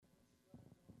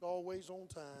Always on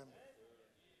time.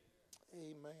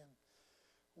 Amen.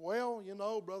 Well, you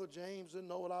know, Brother James didn't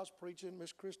know what I was preaching.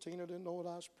 Miss Christina didn't know what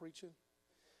I was preaching.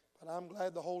 But I'm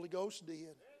glad the Holy Ghost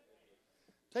did.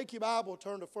 Take your Bible,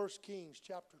 turn to 1 Kings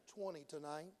chapter 20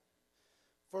 tonight.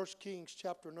 1 Kings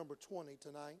chapter number 20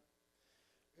 tonight.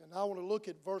 And I want to look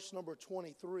at verse number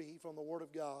 23 from the Word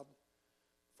of God.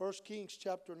 1 Kings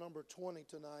chapter number 20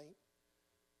 tonight.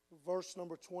 Verse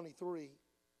number 23.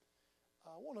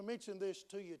 I want to mention this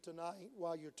to you tonight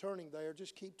while you're turning there.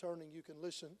 Just keep turning. You can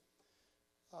listen.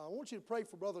 I want you to pray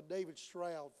for Brother David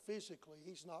Stroud. Physically,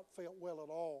 he's not felt well at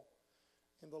all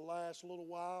in the last little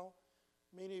while.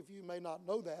 Many of you may not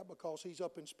know that because he's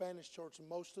up in Spanish church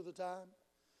most of the time.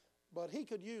 But he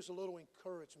could use a little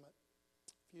encouragement.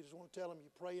 If you just want to tell him you're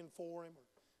praying for him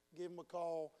or give him a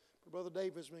call. But Brother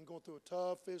David's been going through a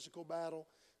tough physical battle.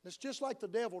 And it's just like the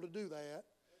devil to do that.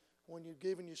 When you've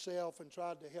given yourself and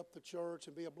tried to help the church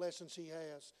and be a blessing he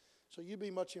has. So you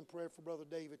be much in prayer for Brother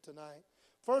David tonight.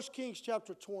 1 Kings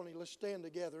chapter 20, let's stand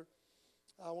together.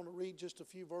 I want to read just a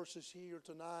few verses here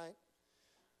tonight.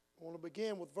 I want to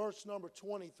begin with verse number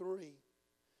 23.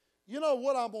 You know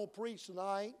what I'm going to preach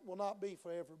tonight will not be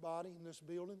for everybody in this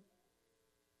building.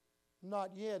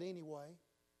 Not yet anyway.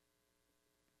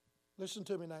 Listen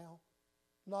to me now.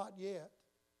 Not yet.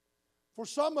 For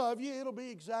some of you, it'll be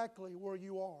exactly where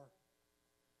you are.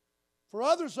 For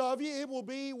others of you, it will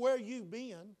be where you've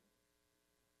been.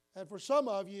 And for some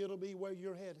of you, it'll be where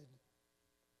you're headed.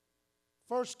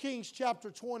 1 Kings chapter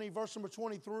 20, verse number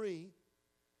 23.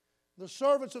 The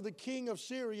servants of the king of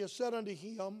Syria said unto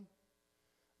him,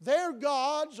 their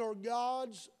gods are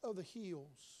gods of the hills.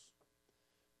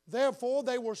 Therefore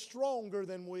they were stronger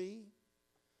than we.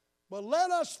 But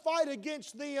let us fight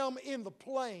against them in the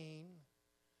plain,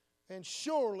 and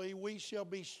surely we shall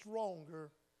be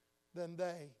stronger than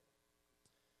they.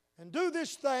 And do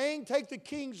this thing, take the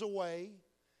kings away,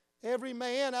 every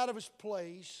man out of his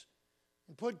place,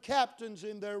 and put captains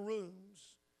in their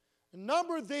rooms. And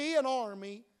number thee an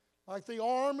army, like the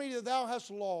army that thou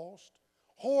hast lost,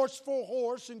 horse for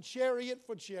horse and chariot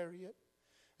for chariot.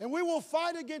 And we will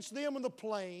fight against them in the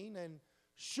plain, and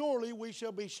surely we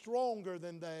shall be stronger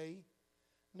than they.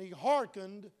 And he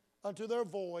hearkened unto their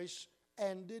voice,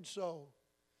 and did so.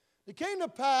 It came to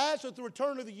pass at the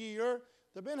return of the year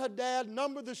that Ben-Hadad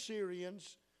numbered the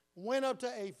Syrians, went up to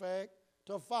Aphek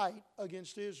to fight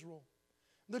against Israel.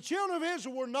 The children of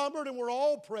Israel were numbered and were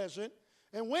all present,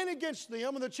 and went against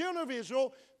them, and the children of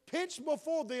Israel pitched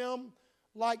before them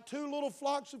like two little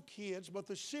flocks of kids, but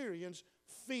the Syrians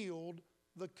filled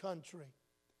the country.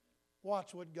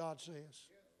 Watch what God says.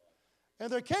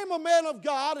 And there came a man of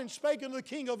God and spake unto the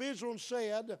king of Israel and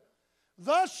said,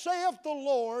 thus saith the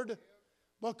Lord,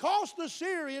 because the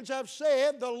Syrians have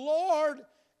said, the Lord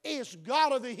is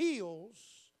God of the hills,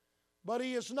 but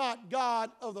he is not God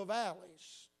of the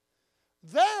valleys.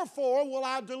 Therefore will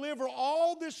I deliver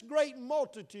all this great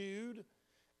multitude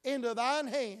into thine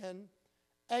hand,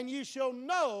 and you shall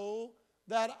know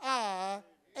that I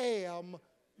am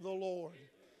the Lord.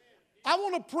 I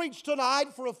want to preach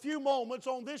tonight for a few moments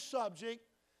on this subject.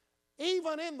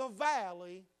 Even in the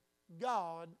valley,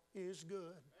 God is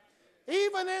good.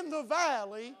 Even in the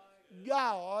valley,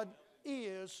 God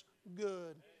is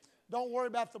good. Don't worry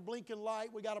about the blinking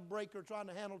light. We got a breaker trying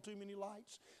to handle too many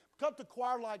lights. Cut the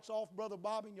choir lights off, Brother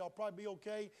Bobby, and y'all probably be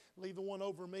okay. Leave the one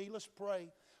over me. Let's pray.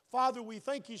 Father, we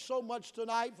thank you so much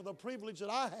tonight for the privilege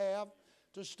that I have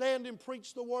to stand and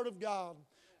preach the Word of God.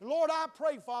 And Lord, I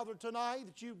pray, Father, tonight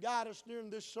that you guide us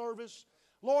during this service.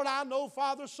 Lord, I know,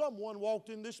 Father, someone walked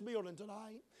in this building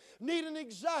tonight needing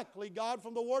exactly, God,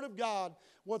 from the Word of God,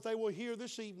 what they will hear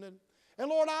this evening. And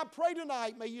Lord, I pray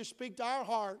tonight, may you speak to our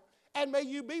heart, and may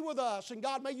you be with us. And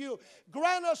God, may you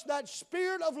grant us that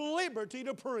spirit of liberty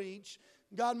to preach.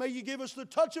 God, may you give us the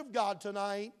touch of God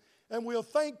tonight, and we'll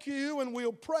thank you and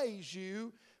we'll praise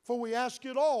you, for we ask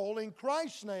it all in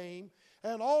Christ's name.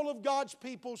 And all of God's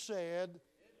people said,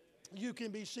 you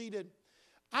can be seated.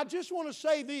 I just want to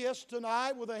say this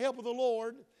tonight with the help of the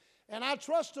Lord. And I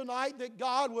trust tonight that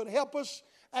God would help us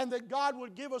and that God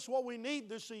would give us what we need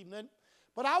this evening.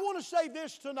 But I want to say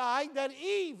this tonight, that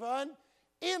even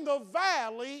in the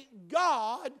valley,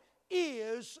 God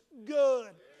is good.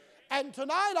 And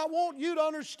tonight I want you to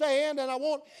understand, and I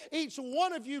want each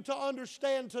one of you to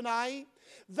understand tonight,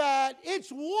 that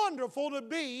it's wonderful to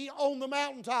be on the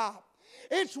mountaintop.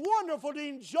 It's wonderful to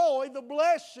enjoy the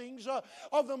blessings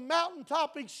of the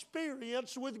mountaintop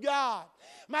experience with God.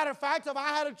 Matter of fact, if I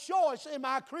had a choice in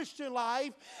my Christian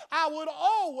life, I would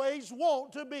always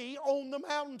want to be on the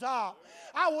mountaintop.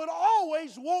 I would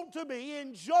always want to be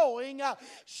enjoying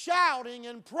shouting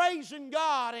and praising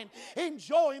God and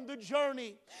enjoying the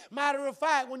journey. Matter of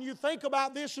fact, when you think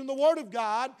about this in the Word of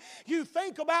God, you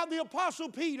think about the Apostle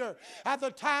Peter at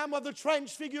the time of the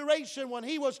Transfiguration when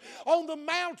he was on the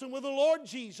mountain with the Lord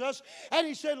Jesus, and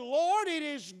he said, Lord, it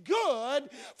is good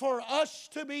for us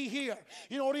to be here.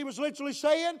 You know what he was literally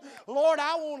saying? Lord,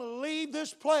 I want to leave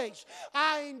this place.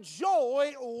 I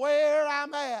enjoy where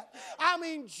I'm at. I'm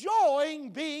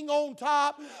enjoying being on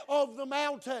top of the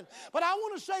mountain. But I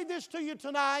want to say this to you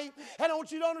tonight, and I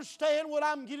want you to understand what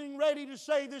I'm getting ready to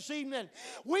say this evening.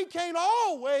 We can't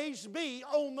always be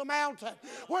on the mountain.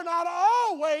 We're not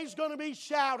always going to be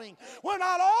shouting. We're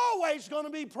not always going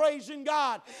to be praising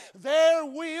God. There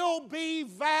will be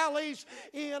valleys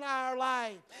in our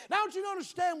life. Now, I want you to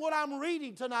understand what I'm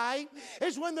reading tonight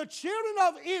is when the children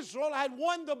of Israel had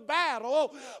won the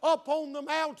battle up on the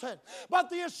mountain. But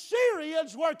the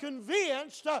Assyrians were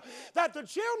convinced that the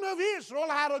children of Israel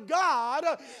had a God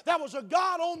that was a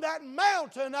God on that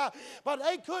mountain, but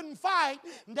they couldn't fight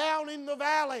down in the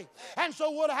valley. And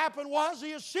so what happened was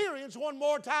the Assyrians one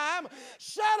more time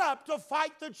set up to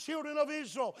fight the children of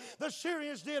Israel. The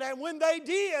Assyrians did, and when they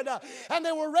did, and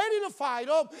they were ready to fight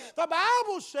them, the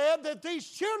Bible said that these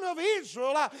children of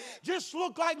Israel just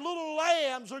looked like little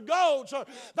lambs or goats. Or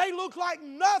they looked like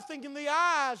nothing in the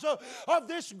eyes of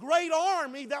this great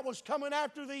army that was coming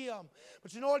after them.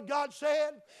 But you know what God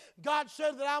said? God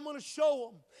said that I'm going to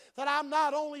show them that I'm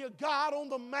not only a God on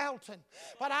the mountain,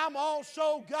 but I'm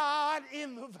also God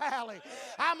in the valley.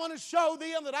 I'm going to show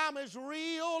them that I'm as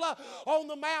real on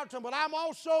the mountain, but I'm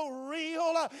also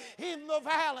real in the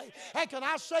valley. And can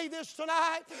I say this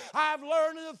tonight? I've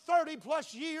learned in the 30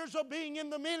 plus years of being in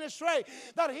the ministry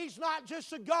that He's not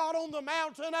just a God on the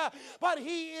mountain, but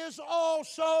He is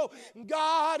also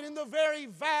God in the very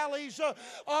valleys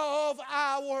of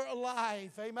our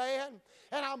life. Amen?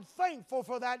 And I'm thankful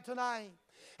for that tonight.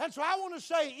 And so I want to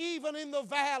say, even in the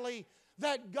valley,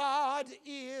 that God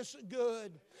is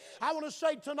good. I want to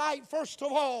say tonight, first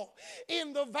of all,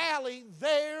 in the valley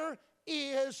there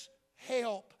is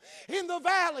help. In the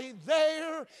valley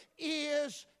there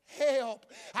is help.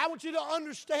 I want you to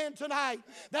understand tonight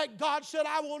that God said,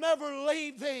 I will never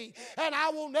leave thee and I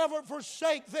will never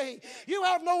forsake thee. You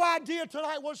have no idea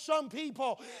tonight what some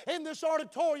people in this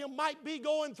auditorium might be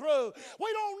going through.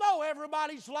 We don't know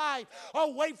everybody's life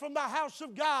away from the house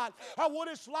of God, or what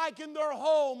it's like in their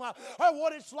home, or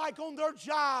what it's like on their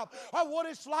job, or what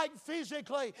it's like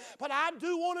physically. But I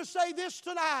do want to say this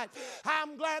tonight.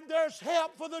 I'm glad there's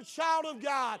help for the child of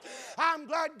God. I'm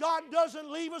glad God doesn't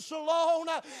leave us alone.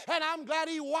 And I'm glad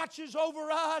He watches over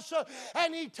us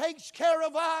and He takes care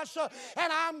of us.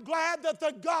 And I'm glad that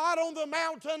the God on the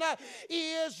mountain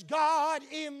is God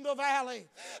in the valley.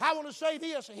 I want to say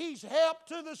this. He's help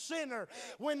to the sinner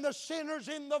when the sinner's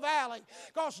in the valley.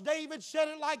 Because David said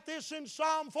it like this in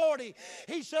Psalm 40.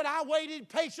 He said, I waited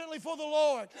patiently for the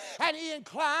Lord, and He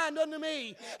inclined unto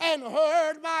me and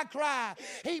heard my cry.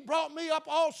 He brought me up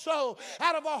also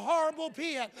out of a horrible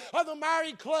pit of the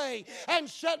miry clay and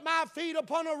set my feet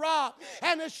upon a rock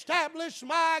and established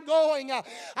my going.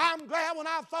 I'm glad when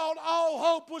I thought all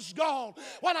hope was gone,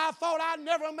 when I thought I'd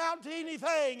never amount to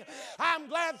anything. I'm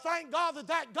glad, thank God,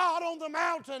 that God on the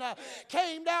mountain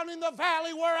came down in the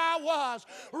valley where I was,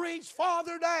 reached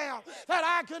farther down than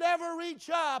I could ever reach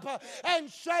up, and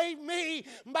saved me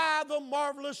by the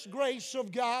marvelous grace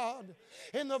of God.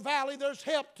 In the valley there's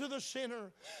help to the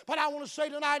sinner. But I want to say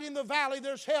tonight, in the valley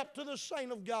there's help to the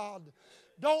saint of God.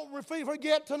 Don't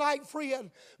forget tonight,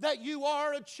 friend, that you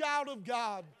are a child of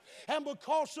God. And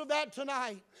because of that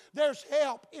tonight, there's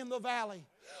help in the valley.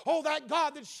 Oh, that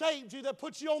God that saved you, that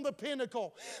puts you on the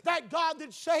pinnacle. That God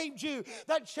that saved you,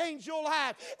 that changed your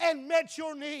life and met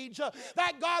your needs.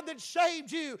 That God that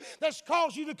saved you, that's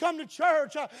caused you to come to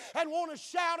church and want to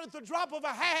shout at the drop of a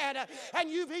hat, and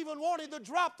you've even wanted to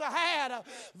drop the hat.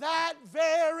 That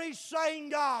very same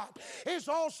God is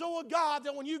also a God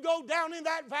that when you go down in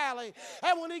that valley,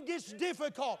 and when it gets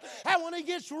difficult, and when it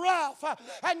gets rough,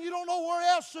 and you don't know where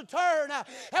else to turn,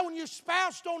 and when your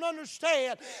spouse don't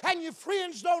understand, and your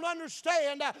friends don't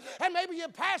understand, and maybe your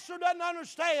pastor doesn't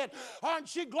understand,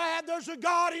 aren't you glad there's a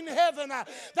God in heaven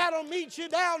that'll meet you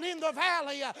down in the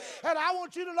valley? And I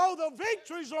want you to know the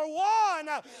victories are won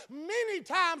many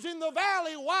times in the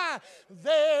valley. Why?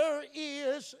 There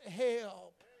is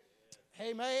help.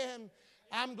 Amen.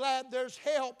 I'm glad there's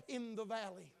help in the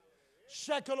valley.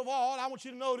 Second of all, I want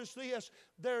you to notice this.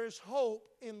 There is hope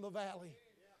in the valley.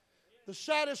 The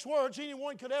saddest words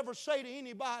anyone could ever say to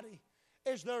anybody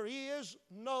is there is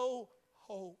no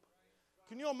hope.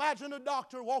 Can you imagine a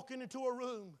doctor walking into a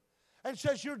room and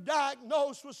says you're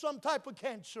diagnosed with some type of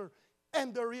cancer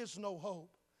and there is no hope?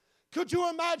 Could you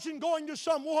imagine going to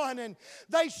someone and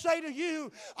they say to you,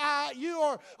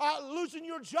 you are losing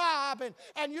your job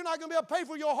and you're not going to be able to pay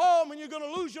for your home and you're going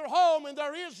to lose your home and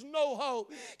there is no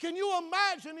hope? Can you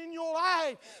imagine in your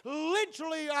life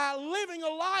literally living a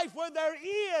life where there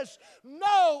is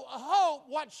no hope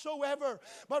whatsoever?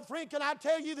 But friend, can I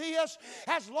tell you this?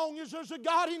 As long as there's a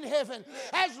God in heaven,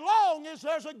 as long as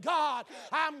there's a God,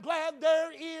 I'm glad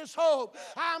there is hope.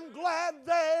 I'm glad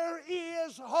there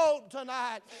is hope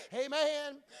tonight.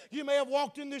 Amen. You may have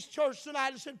walked in this church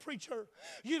tonight and said, preacher,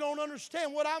 you don't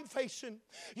understand what I'm facing.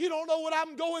 You don't know what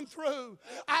I'm going through.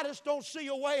 I just don't see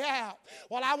a way out.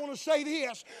 Well, I want to say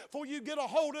this. Before you get a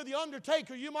hold of the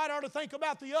undertaker, you might ought to think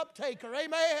about the uptaker.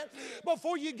 Amen.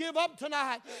 Before you give up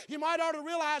tonight, you might ought to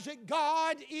realize that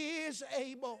God is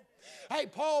able. Hey,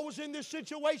 Paul was in this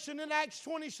situation in Acts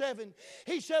 27.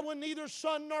 He said, when neither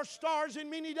sun nor stars in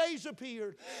many days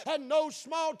appeared, and no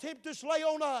small tempest lay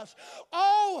on us,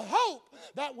 all hope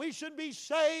that we should be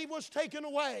saved was taken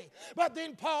away. But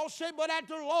then Paul said, but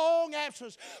after long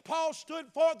absence, Paul stood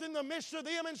forth in the midst of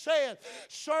them and said,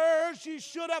 sirs, ye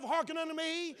should have hearkened unto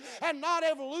me, and not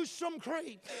have loosed from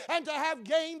Crete, and to have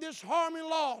gained this harm and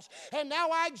loss. And now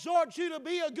I exhort you to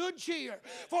be of good cheer,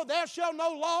 for there shall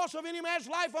no loss of any man's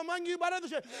life among you, but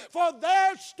others. For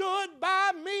there stood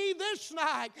by me this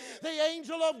night the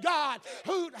angel of God,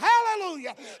 who,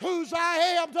 hallelujah, whose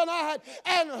I am tonight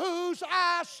and whose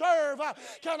I serve.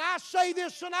 Can I say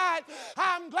this tonight?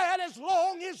 I'm glad as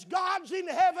long as God's in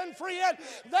heaven, friend,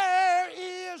 there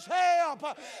is help.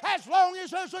 As long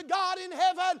as there's a God in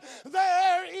heaven,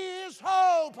 there is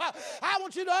hope. I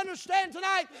want you to understand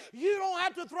tonight, you don't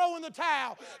have to throw in the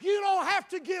towel. You don't have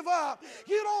to give up.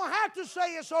 You don't have to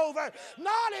say it's over.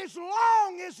 Not as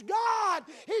long as God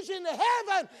is in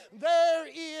heaven, there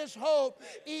is hope.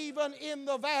 Even in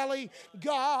the valley,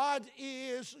 God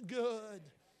is good.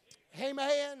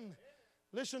 Amen.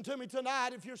 Listen to me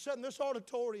tonight. If you're sitting in this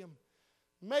auditorium,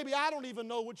 maybe I don't even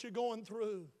know what you're going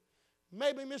through.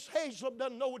 Maybe Miss Haizlip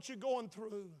doesn't know what you're going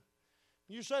through.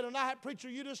 You say tonight, preacher,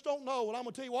 you just don't know. Well, I'm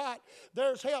going to tell you what,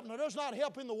 there's help. Now, there's not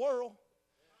help in the world.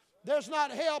 There's not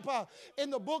help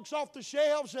in the books off the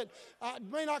shelves that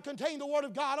may not contain the Word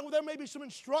of God. Oh, there may be some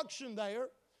instruction there.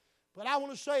 But I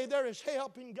want to say there is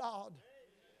help in God.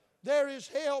 There is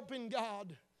help in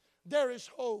God. There is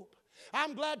hope.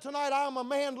 I'm glad tonight I'm a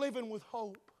man living with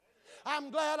hope.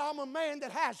 I'm glad I'm a man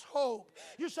that has hope.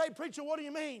 You say, preacher, what do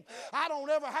you mean? I don't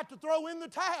ever have to throw in the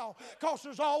towel because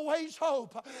there's always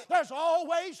hope. There's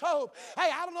always hope. Hey,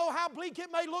 I don't know how bleak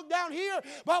it may look down here,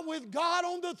 but with God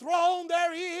on the throne,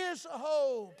 there is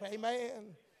hope.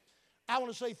 Amen. I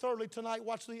want to say thirdly tonight,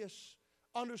 watch this.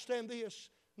 Understand this.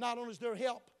 Not only is there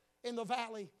help in the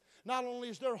valley, not only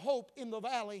is there hope in the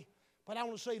valley, but I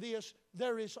want to say this,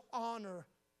 there is honor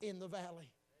in the valley.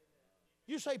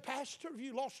 You say, Pastor, have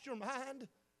you lost your mind?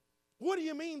 What do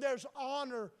you mean there's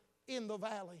honor in the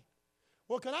valley?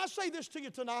 Well, can I say this to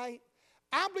you tonight?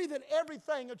 I believe that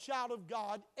everything a child of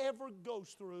God ever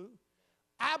goes through,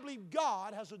 I believe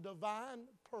God has a divine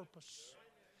purpose.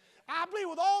 I believe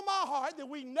with all my heart that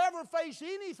we never face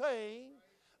anything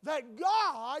that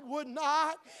God would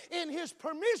not, in His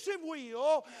permissive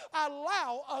will,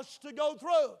 allow us to go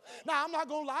through. Now, I'm not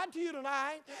going to lie to you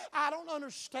tonight. I don't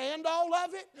understand all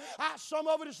of it. Some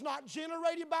of it is not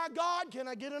generated by God. Can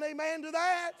I get an amen to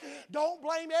that? Don't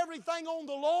blame everything on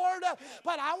the Lord.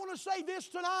 But I want to say this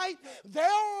tonight. There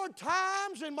are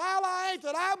times in my life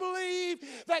that I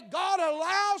believe that God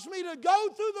allows me to go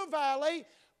through the valley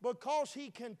because He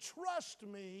can trust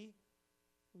me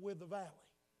with the valley.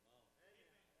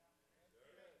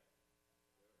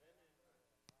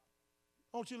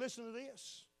 I want you to listen to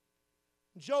this.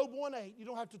 Job 1:8. You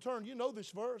don't have to turn. You know this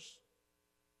verse.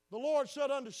 The Lord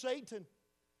said unto Satan,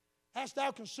 hast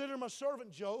thou considered my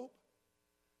servant Job,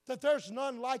 that there's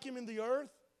none like him in the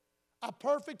earth, a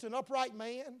perfect and upright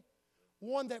man,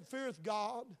 one that feareth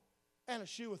God and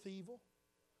escheweth evil?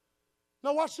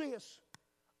 Now watch this.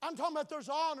 I'm talking about there's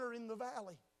honor in the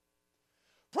valley.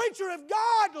 Preacher, if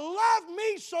God loved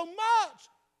me so much,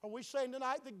 are we saying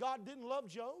tonight that God didn't love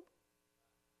Job?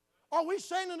 Are we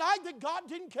saying tonight that God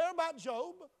didn't care about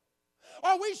Job?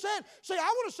 Or we said, see, I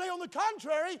want to say on the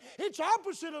contrary, it's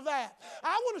opposite of that.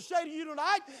 I want to say to you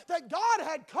tonight that God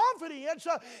had confidence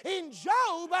in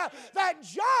Job, that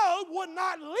Job would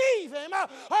not leave him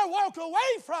or walk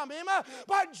away from him,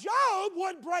 but Job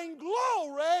would bring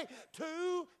glory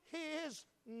to his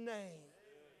name.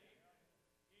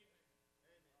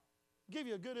 I'll give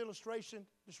you a good illustration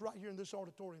just right here in this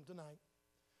auditorium tonight.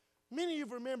 Many of you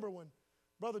remember when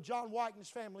Brother John White and his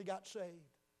family got saved.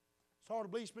 It's hard to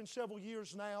believe it's been several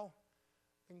years now.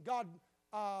 And God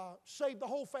saved the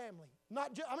whole family.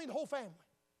 The whole family.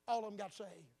 All of them got saved.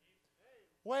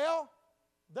 Well,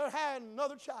 they had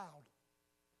another child.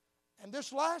 And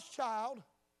this last child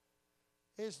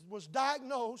was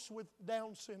diagnosed with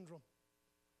Down syndrome.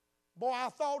 Boy, I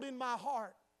thought in my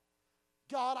heart,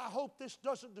 God, I hope this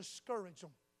doesn't discourage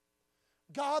them.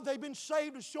 God, they've been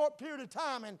saved a short period of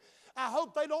time, and I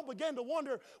hope they don't begin to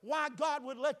wonder why God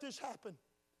would let this happen.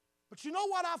 But you know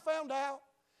what I found out?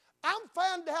 I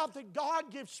found out that God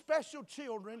gives special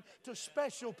children to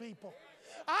special people.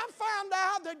 I found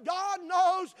out that God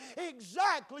knows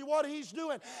exactly what He's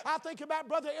doing. I think about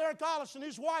Brother Eric Ollis and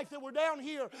his wife that were down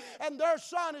here, and their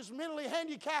son is mentally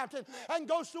handicapped and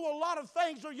goes through a lot of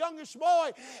things, their youngest boy,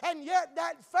 and yet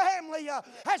that family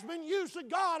has been used of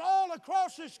God all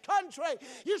across this country.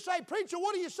 You say, preacher,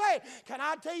 what are you saying? Can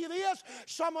I tell you this?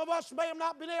 Some of us may have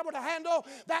not been able to handle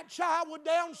that child with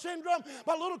Down syndrome,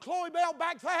 but little Chloe Bell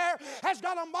back there has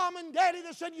got a mom and daddy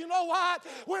that said, you know what?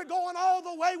 We're going all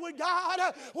the way with God.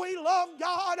 We love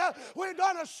God. We're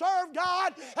going to serve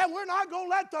God. And we're not going to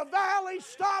let the valley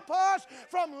stop us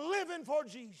from living for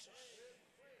Jesus.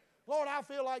 Lord, I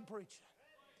feel like preaching.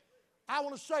 I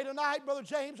want to say tonight, Brother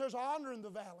James, there's honor in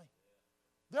the valley.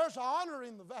 There's honor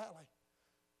in the valley.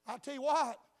 I tell you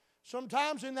what,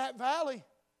 sometimes in that valley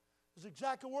is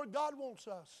exactly where God wants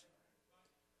us.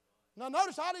 Now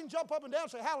notice I didn't jump up and down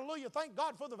and say, hallelujah, thank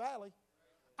God for the valley.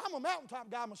 I'm a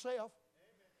mountaintop guy myself.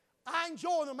 I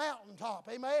enjoy the mountaintop,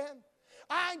 amen?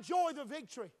 I enjoy the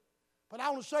victory. But I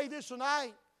want to say this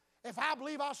tonight. If I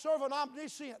believe I serve an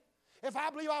omniscient, if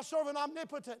I believe I serve an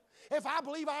omnipotent, if I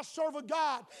believe I serve a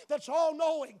God that's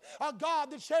all-knowing, a God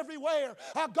that's everywhere,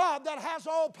 a God that has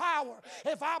all power,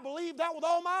 if I believe that with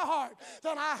all my heart,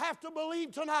 then I have to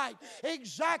believe tonight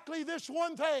exactly this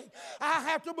one thing. I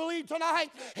have to believe tonight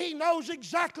He knows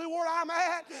exactly where I'm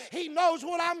at. He knows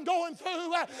what I'm going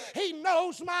through. He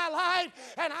knows my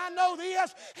life. And I know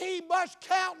this, He must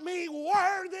count me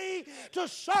worthy to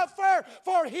suffer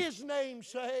for His name's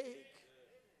sake.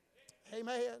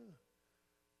 Amen.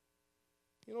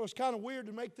 You know, it's kind of weird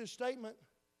to make this statement,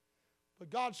 but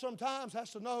God sometimes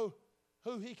has to know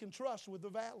who He can trust with the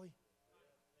valley.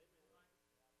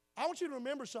 I want you to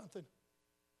remember something.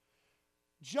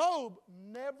 Job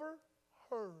never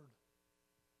heard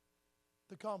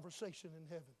the conversation in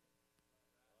heaven.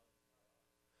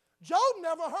 Job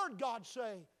never heard God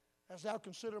say, "Hast thou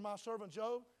considered my servant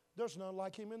Job? There's none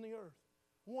like him in the earth,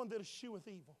 one that escheweth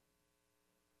evil."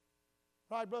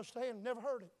 Right, Brother Stan? Never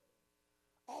heard it.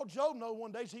 All Job knew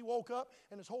one day is he woke up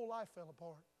and his whole life fell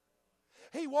apart.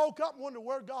 He woke up and wondered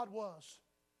where God was.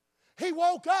 He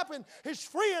woke up and his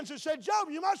friends had said, Job,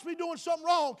 you must be doing something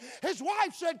wrong. His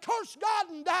wife said, curse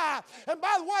God and die. And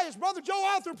by the way, as Brother Joe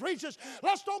Arthur preaches,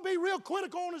 let's don't be real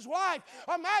critical on his wife.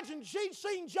 Imagine she'd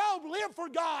seen Job live for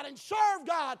God and serve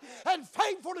God and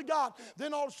faithful to God.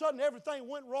 Then all of a sudden everything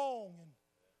went wrong.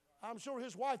 And I'm sure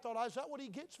his wife thought, is that what he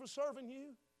gets for serving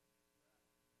you?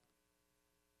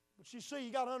 But you see,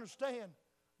 you got to understand,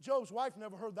 Job's wife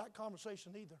never heard that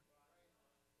conversation either.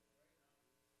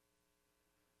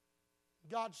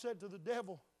 God said to the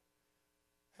devil,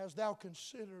 hast thou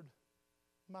considered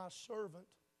my servant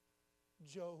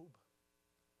Job?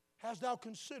 Hast thou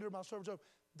considered my servant Job?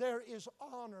 There is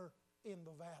honor in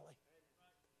the valley.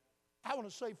 I want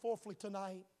to say fourthly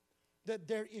tonight that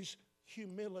there is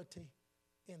humility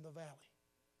in the valley.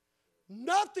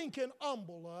 Nothing can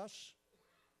humble us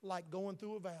like going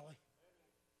through a valley.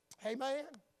 Amen.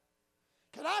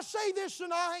 Can I say this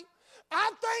tonight?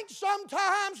 I think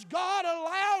sometimes God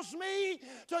allows me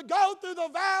to go through the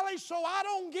valley so I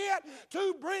don't get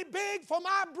too big for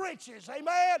my britches.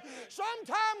 Amen.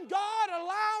 Sometimes God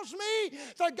allows me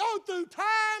to go through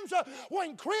times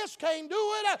when Chris can't do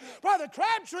it, Brother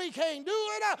Crabtree can't do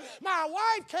it, my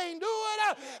wife can't do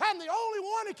it, and the only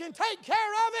one who can take care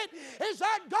of it is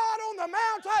that God on the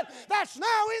mountain that's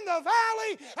now in the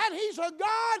valley, and He's a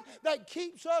God that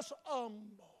keeps us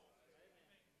humble.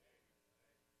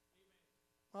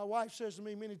 My wife says to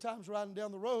me many times riding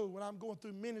down the road when I'm going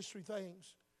through ministry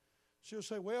things, she'll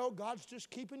say, well, God's just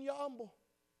keeping you humble.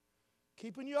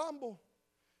 Keeping you humble.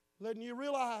 Letting you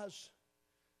realize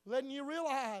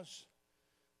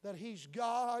that He's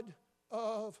God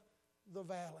of the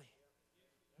valley.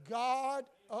 God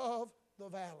of the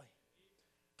valley.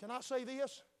 Can I say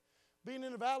this? Being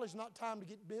in the valley is not time to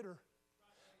get bitter.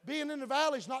 Being in the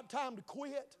valley is not time to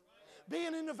quit.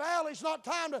 Being in the valley is not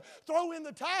time to throw in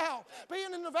the towel.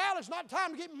 Being in the valley is not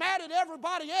time to get mad at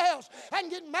everybody else and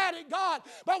get mad at God.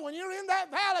 But when you're in that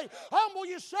valley, humble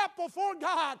yourself before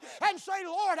God and say,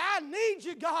 Lord, I need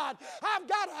you, God. I've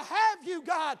got to have you,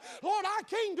 God. Lord, I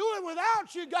can't do it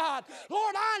without you, God.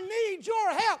 Lord, I need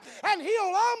your help. And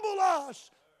He'll humble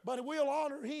us. But we'll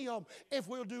honor Him if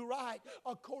we'll do right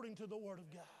according to the Word of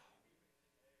God.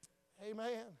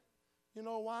 Amen. You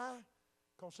know why?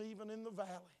 Because even in the valley,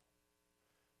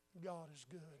 God is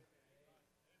good.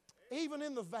 Even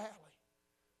in the valley,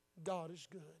 God is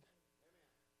good.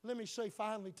 Let me say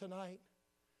finally tonight,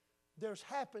 there's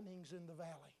happenings in the valley.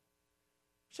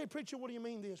 You say, preacher, what do you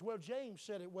mean this? Well, James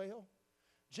said it well.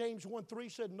 James 1:3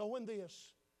 said, knowing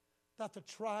this, that the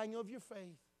trying of your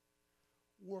faith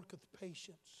worketh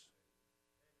patience.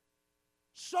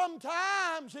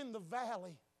 Sometimes in the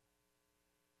valley,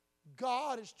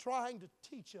 God is trying to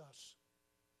teach us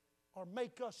or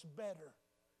make us better.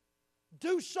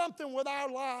 Do something with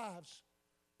our lives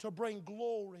to bring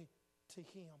glory to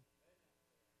Him.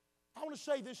 I want to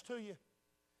say this to you.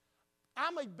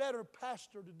 I'm a better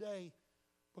pastor today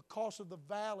because of the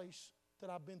valleys that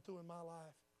I've been through in my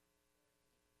life.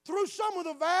 Through some of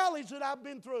the valleys that I've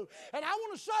been through. And I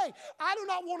want to say, I do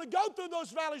not want to go through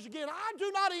those valleys again. I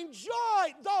do not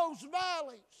enjoy those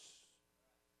valleys.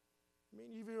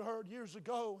 You've heard years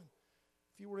ago,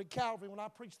 if you were at Calvary, when I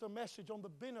preached a message on the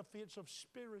benefits of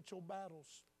spiritual battles.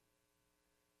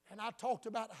 And I talked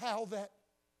about how that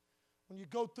when you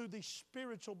go through these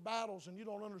spiritual battles and you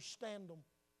don't understand them,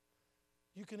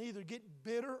 you can either get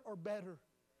bitter or better.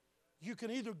 You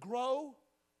can either grow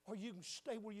or you can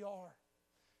stay where you are.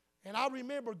 And I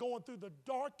remember going through the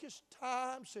darkest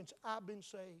time since I've been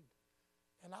saved.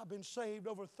 And I've been saved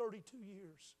over 32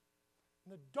 years.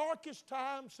 In the darkest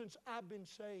time since I've been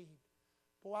saved.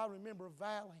 Boy, I remember a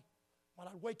valley when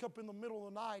I'd wake up in the middle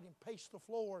of the night and pace the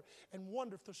floor and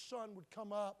wonder if the sun would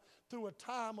come up through a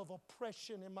time of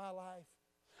oppression in my life.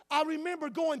 I remember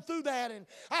going through that and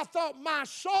I thought, my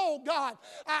soul, God,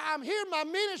 I'm here in my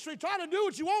ministry trying to do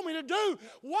what you want me to do.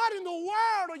 What in the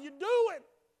world are you doing?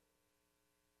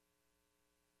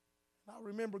 And I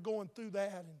remember going through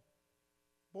that and,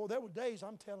 boy, there were days,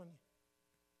 I'm telling you.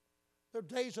 There were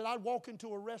days that I'd walk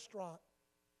into a restaurant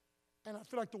and I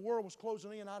feel like the world was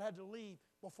closing in. I'd had to leave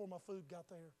before my food got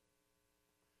there.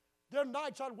 There are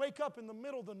nights I'd wake up in the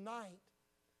middle of the night.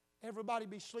 Everybody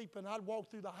be sleeping. I'd walk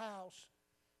through the house.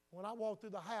 When I walked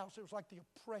through the house, it was like the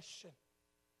oppression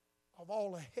of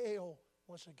all the hell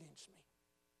was against me.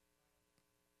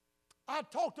 I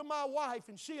talked to my wife,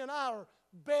 and she and I are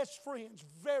best friends,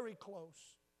 very close.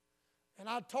 And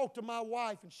I'd talk to my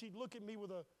wife, and she'd look at me with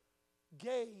a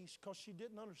gaze because she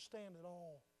didn't understand at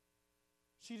all.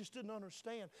 She just didn't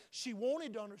understand. She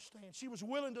wanted to understand. She was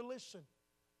willing to listen,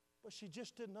 but she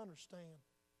just didn't understand.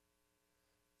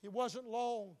 It wasn't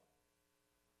long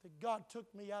that God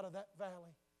took me out of that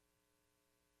valley.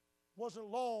 It wasn't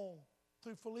long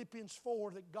through Philippians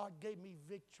 4 that God gave me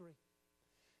victory.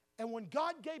 And when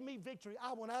God gave me victory,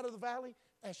 I went out of the valley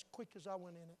as quick as I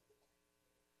went in it.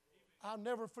 I'll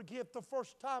never forget the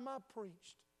first time I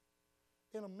preached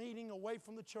in a meeting away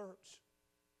from the church.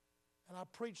 And I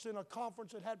preached in a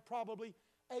conference that had probably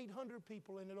 800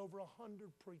 people in it, over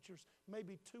 100 preachers,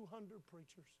 maybe 200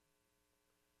 preachers.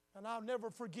 And I'll never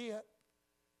forget,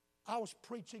 I was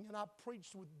preaching and I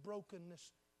preached with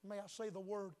brokenness. May I say the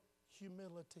word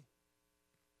humility.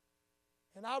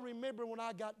 And I remember when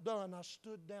I got done, I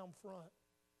stood down front.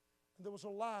 And there was a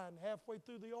line halfway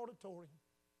through the auditorium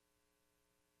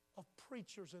of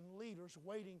preachers and leaders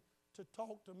waiting to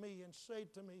talk to me and say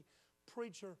to me,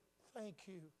 preacher, thank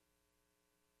you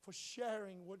for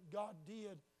sharing what God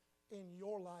did in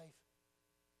your life.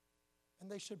 And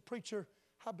they said, preacher,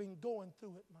 I've been going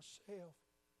through it myself.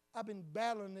 I've been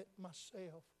battling it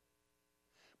myself.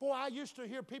 Boy, I used to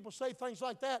hear people say things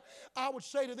like that. I would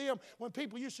say to them, when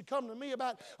people used to come to me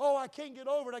about, oh, I can't get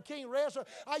over it, I can't rest,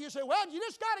 I used to say, well, you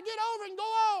just got to get over it and go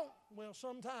on. Well,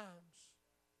 sometimes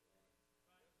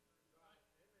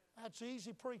that's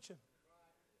easy preaching,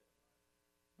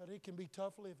 but it can be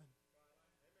tough living.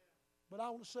 But I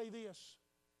want to say this,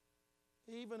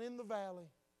 even in the valley,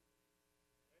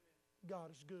 God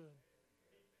is good.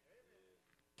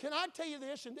 Can I tell you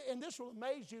this, and this will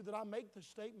amaze you that I make this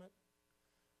statement,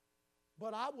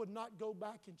 but I would not go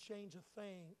back and change a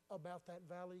thing about that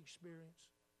valley experience.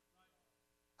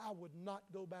 I would not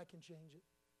go back and change it.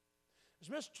 As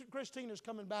Miss Christina's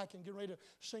coming back and getting ready to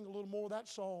sing a little more of that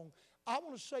song, I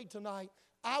want to say tonight,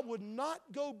 I would not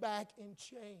go back and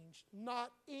change,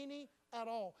 not any at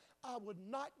all. I would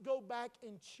not go back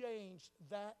and change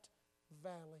that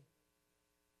valley.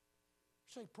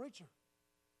 You say, preacher,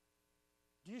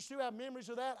 do you still have memories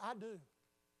of that? I do.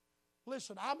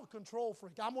 Listen, I'm a control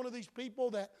freak. I'm one of these people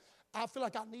that I feel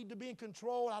like I need to be in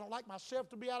control. I don't like myself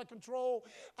to be out of control.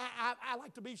 I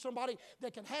like to be somebody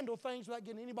that can handle things without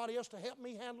getting anybody else to help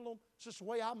me handle them. It's just the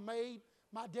way I'm made.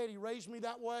 My daddy raised me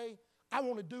that way. I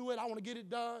want to do it. I want to get it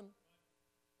done.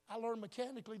 I learned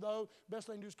mechanically, though. Best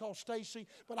thing to do is call Stacy.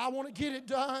 But I want to get it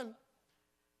done.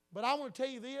 But I want to tell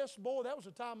you this. Boy, that was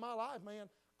a time in my life, man.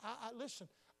 Listen,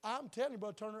 I'm telling you,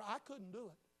 Brother Turner, I couldn't do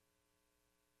it.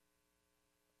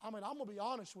 I mean, I'm going to be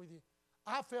honest with you.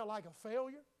 I felt like a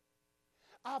failure.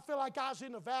 I felt like I was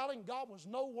in the valley and God was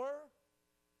nowhere.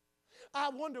 I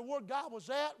wondered where God was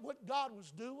at, what God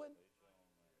was doing.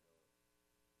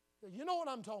 You know what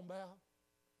I'm talking about.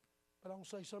 But I'm going to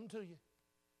say something to you.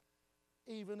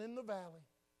 Even in the valley,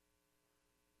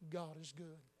 God is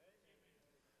good.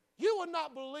 You would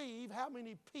not believe how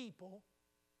many people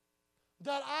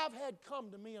that I've had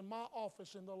come to me in my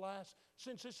office in the last,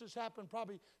 since this has happened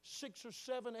probably 6 or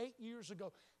 7, 8 years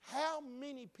ago. How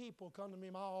many people come to me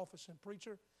in my office and,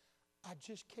 preacher, I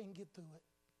just can't get through it.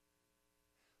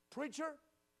 Preacher,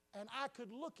 and I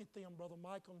could look at them, Brother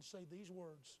Michael, and say these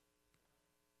words,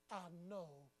 I know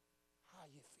how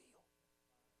you feel.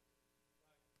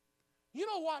 You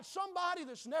know what? Somebody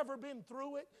that's never been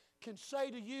through it can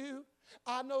say to you,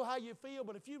 I know how you feel,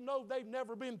 but if you know they've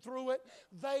never been through it,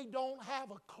 they don't have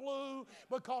a clue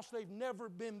because they've never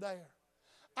been there.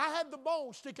 I had the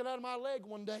bone sticking out of my leg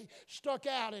one day, stuck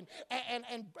out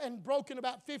and broken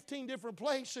about 15 different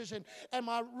places, and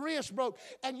my wrist broke.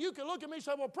 And you can look at me and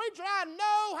say, well, preacher, I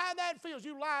know how that feels.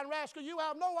 You lying rascal, you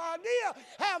have no idea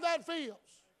how that feels.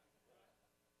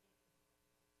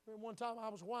 One time I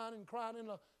was whining and crying in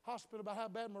the hospital about how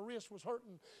bad my wrist was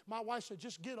hurting. My wife said,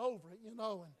 just get over it, you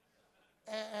know.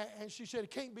 And she said,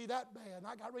 it can't be that bad. And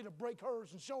I got ready to break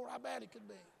hers and show her how bad it could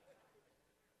be.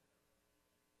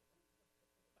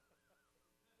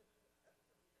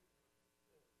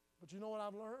 But you know what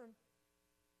I've learned?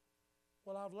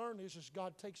 What I've learned is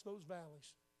God takes those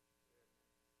valleys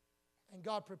and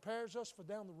God prepares us for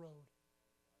down the road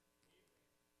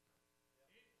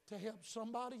to help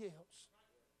somebody else.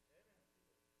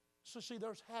 So see,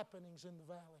 there's happenings in the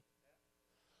valley.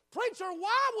 Preacher,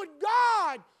 why would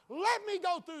God let me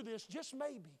go through this? Just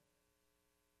maybe.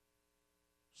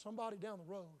 Somebody down the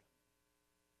road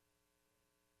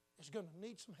is going to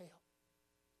need some help.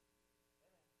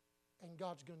 And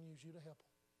God's going to use you to help them.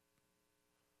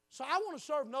 So I want to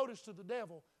serve notice to the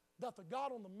devil that the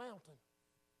God on the mountain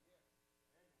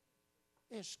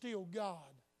is still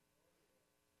God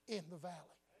in the valley.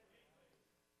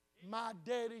 My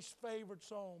daddy's favorite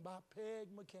song by Peg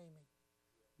McCamey,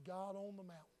 God on the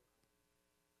Mountain.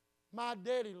 My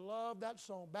daddy loved that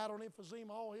song, battled emphysema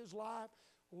all his life,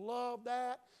 loved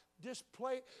that. Just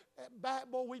play, back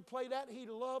boy, we'd play that. He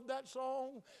loved that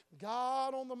song,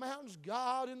 God on the mountains,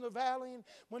 God in the valley. And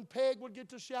when Peg would get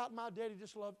to shout, my daddy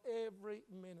just loved every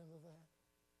minute of that.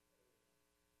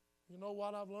 You know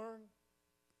what I've learned?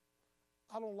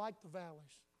 I don't like the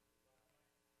valleys.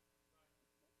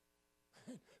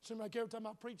 Seems like every time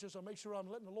I preach this, I make sure I'm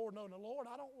letting the Lord know, and the Lord,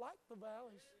 I don't like the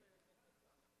valleys.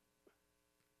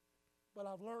 But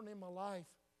I've learned in my life,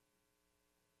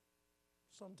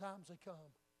 sometimes they come.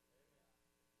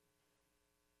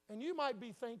 And you might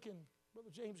be thinking, Brother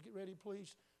James, get ready,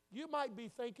 please. You might be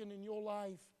thinking in your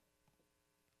life,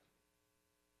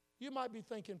 you might be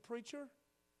thinking, preacher,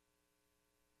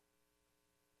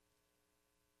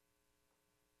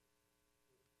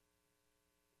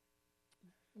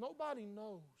 nobody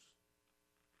knows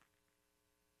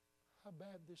how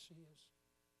bad this is.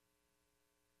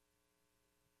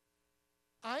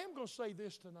 I am going to say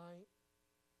this tonight.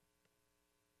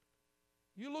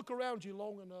 You look around you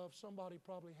long enough, somebody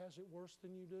probably has it worse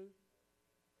than you do.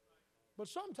 But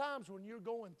sometimes when you're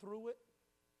going through it,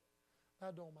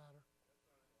 that don't matter.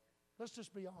 Let's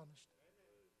just be honest.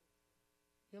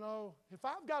 You know, if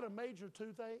I've got a major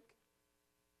toothache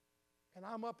and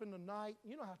I'm up in the night,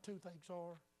 you know how toothaches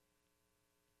are.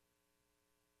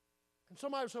 And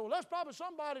somebody will say, well, that's probably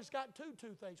somebody's got 2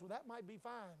 toothaches. Well, that might be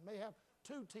fine. May have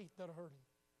 2 teeth that are hurting.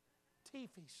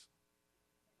 Teethies.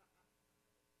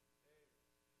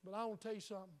 But I want to tell you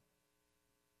something.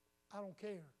 I don't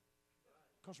care.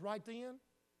 Because right then,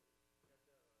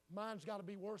 mine's got to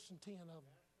be worse than 10 of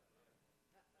them.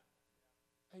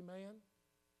 Amen.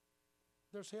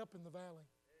 There's help in the valley.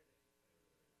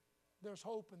 There's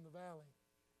hope in the valley.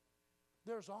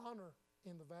 There's honor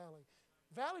in the valley.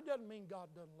 Valley doesn't mean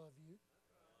God doesn't love you.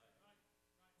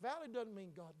 Valley doesn't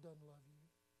mean God doesn't love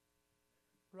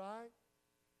you. Right?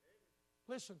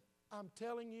 Listen, I'm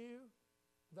telling you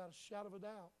without a shadow of a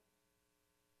doubt,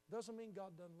 doesn't mean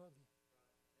God doesn't love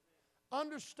you.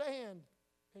 Understand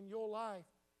in your life,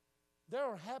 there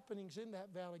are happenings in that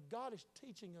valley. God is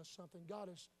teaching us something. God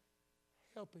is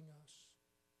helping us.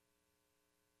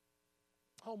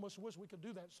 I almost wish we could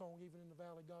do that song, even in the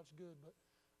valley, God's good, but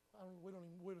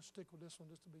we'll stick with this one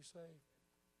just to be saved.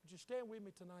 Would you stand with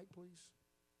me tonight, please?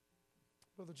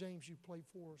 Brother James, you played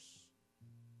for us.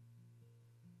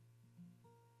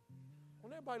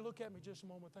 Won't everybody look at me just a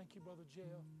moment? Thank you, Brother Jeff.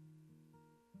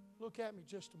 Look at me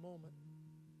just a moment.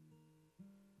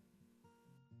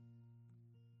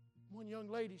 One young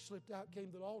lady slipped out,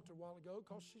 came to the altar a while ago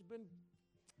because she's been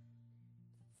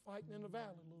fighting in the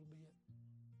valley a little bit.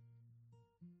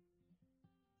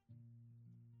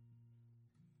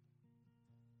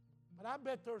 But I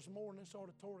bet there's more in this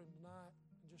auditorium tonight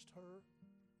than just her.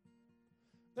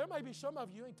 There may be some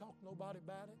of you ain't talking to nobody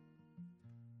about it.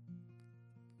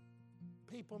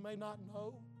 People may not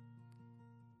know.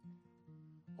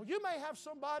 Or you may have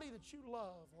somebody that you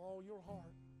love with all your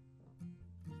heart.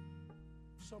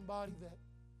 Somebody that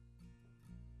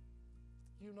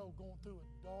you know going through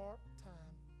a dark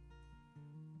time.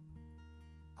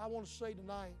 I want to say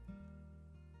tonight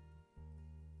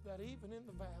that even in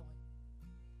the valley,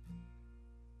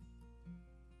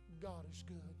 God is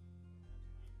good.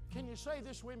 Can you say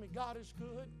this with me? God is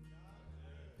good.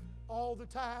 All the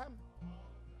time.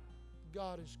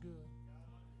 God is good.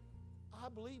 I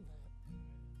believe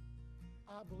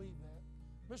that. I believe that.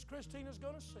 Miss Christina's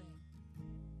going to sing.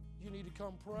 You need to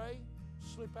come pray,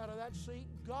 slip out of that seat.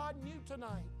 God knew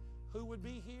tonight who would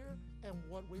be here and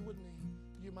what we would need.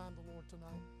 Do you mind the Lord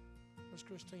tonight? Miss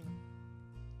Christina.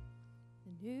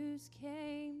 The news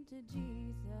came to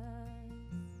Jesus.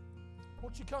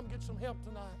 Won't you come get some help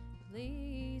tonight?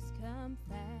 Please come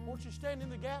fast. Won't you stand in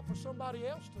the gap for somebody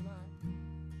else tonight?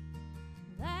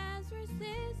 Lazarus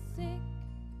is sick,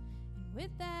 and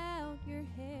without your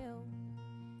help,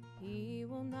 he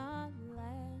will not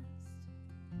last.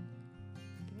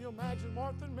 Can you imagine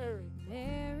Martha and Mary?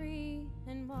 Mary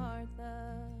and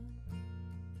Martha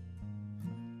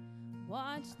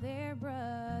watched their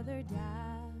brother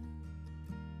die.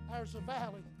 There's a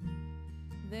valley.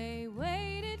 They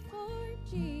waited for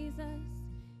Jesus.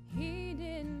 He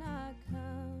did not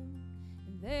come,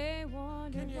 and they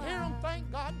wondered Can you why. hear them thank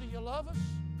God? Do you love us?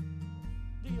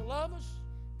 Do you love us?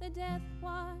 The death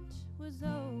watch was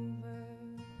over.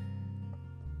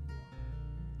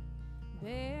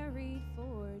 Buried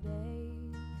 4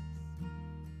 days.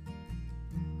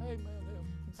 Amen.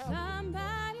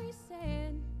 Somebody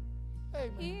said,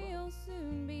 Amen. he'll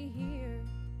soon be here.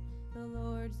 The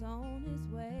Lord's on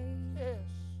his way. Yes.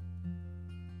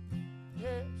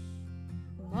 Yes.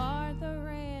 Martha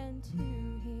ran to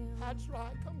him. That's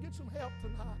right. Come get some help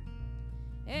tonight.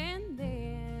 And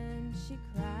then she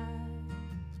cried,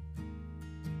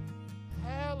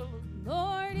 Hallelujah.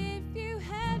 Lord, if you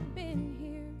had been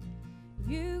here,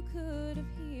 you could have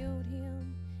healed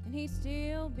him, and he'd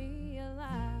still be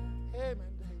alive. Amen,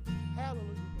 David.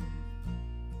 Hallelujah.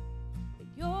 But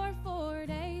you're 4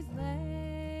 days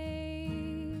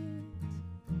late,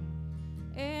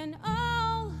 and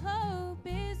all hope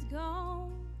is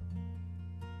gone.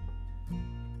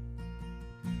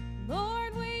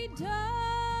 Lord, we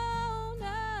don't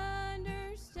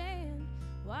understand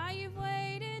why you've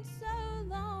waited so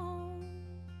long.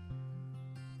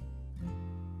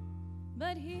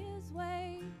 But his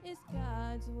way is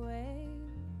God's way,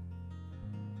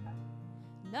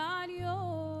 not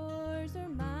yours or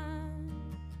mine.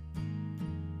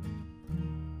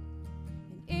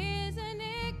 And isn't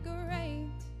it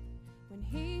great when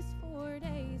he's 4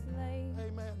 days late?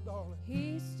 Amen, darling.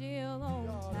 He's still on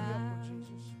God, time. help her,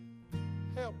 Jesus.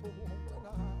 Help her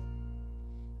tonight.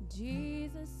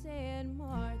 Jesus said,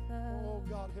 Martha, Oh,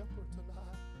 God, help her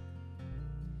tonight.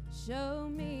 show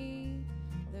me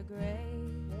the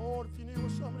grave. Lord, if you knew where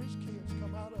some of these kids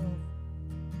come out of.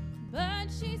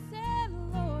 But she said,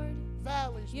 Lord,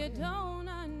 Valleys, you man. don't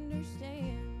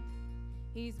understand.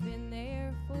 He's been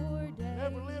there 4 days.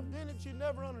 Never lived in it, you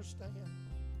never understand.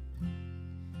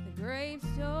 The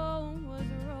gravestone was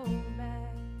rolled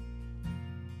back.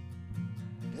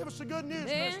 Give us the good news,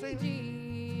 Then Christina.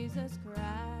 Jesus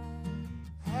cried,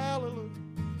 Hallelujah.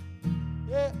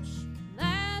 Yes.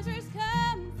 Lazarus,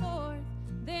 come forth.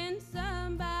 Then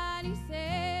somebody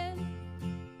said,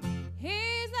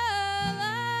 he's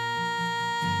alive.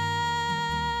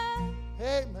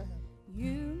 Amen.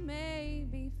 You may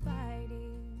be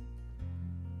fighting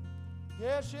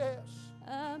Yes, yes.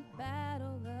 a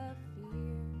battle of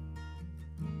fear.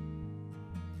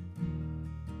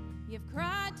 You've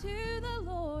cried to the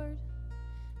Lord,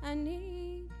 I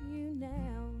need you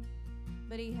now,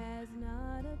 but He has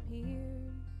not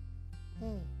appeared.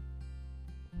 Well,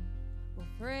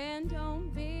 friend,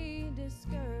 don't be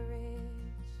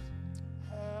discouraged.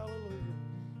 Hallelujah.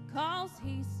 'Cause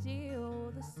He's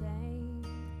still the same.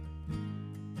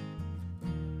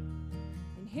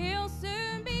 And He'll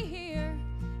soon be here,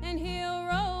 and He'll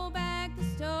roll back the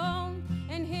stone,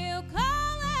 and He'll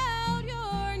call out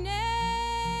your name.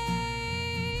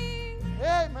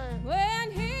 Amen.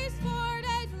 When He's 4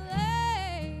 days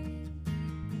late,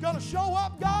 You going to show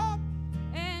up, God?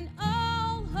 and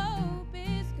all hope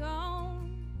is gone.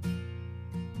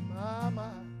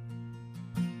 My.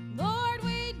 Lord,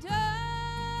 we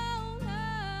don't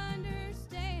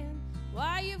understand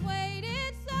why you've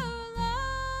waited so long,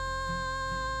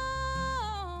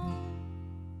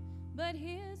 but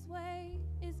His way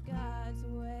is God's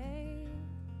way,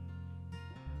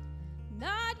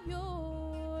 not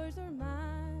yours or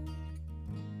mine.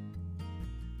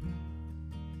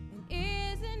 And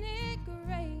isn't it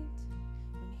great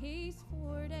when He's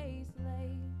 4 days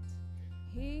late,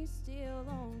 He's still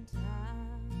on time.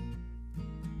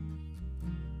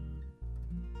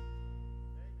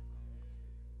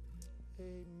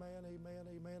 Amen, amen,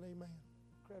 amen, amen.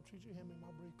 Crabtree, would you hand me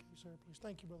my briefcase there, please?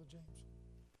 Thank you, Brother James.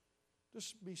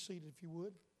 Just be seated if you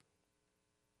would.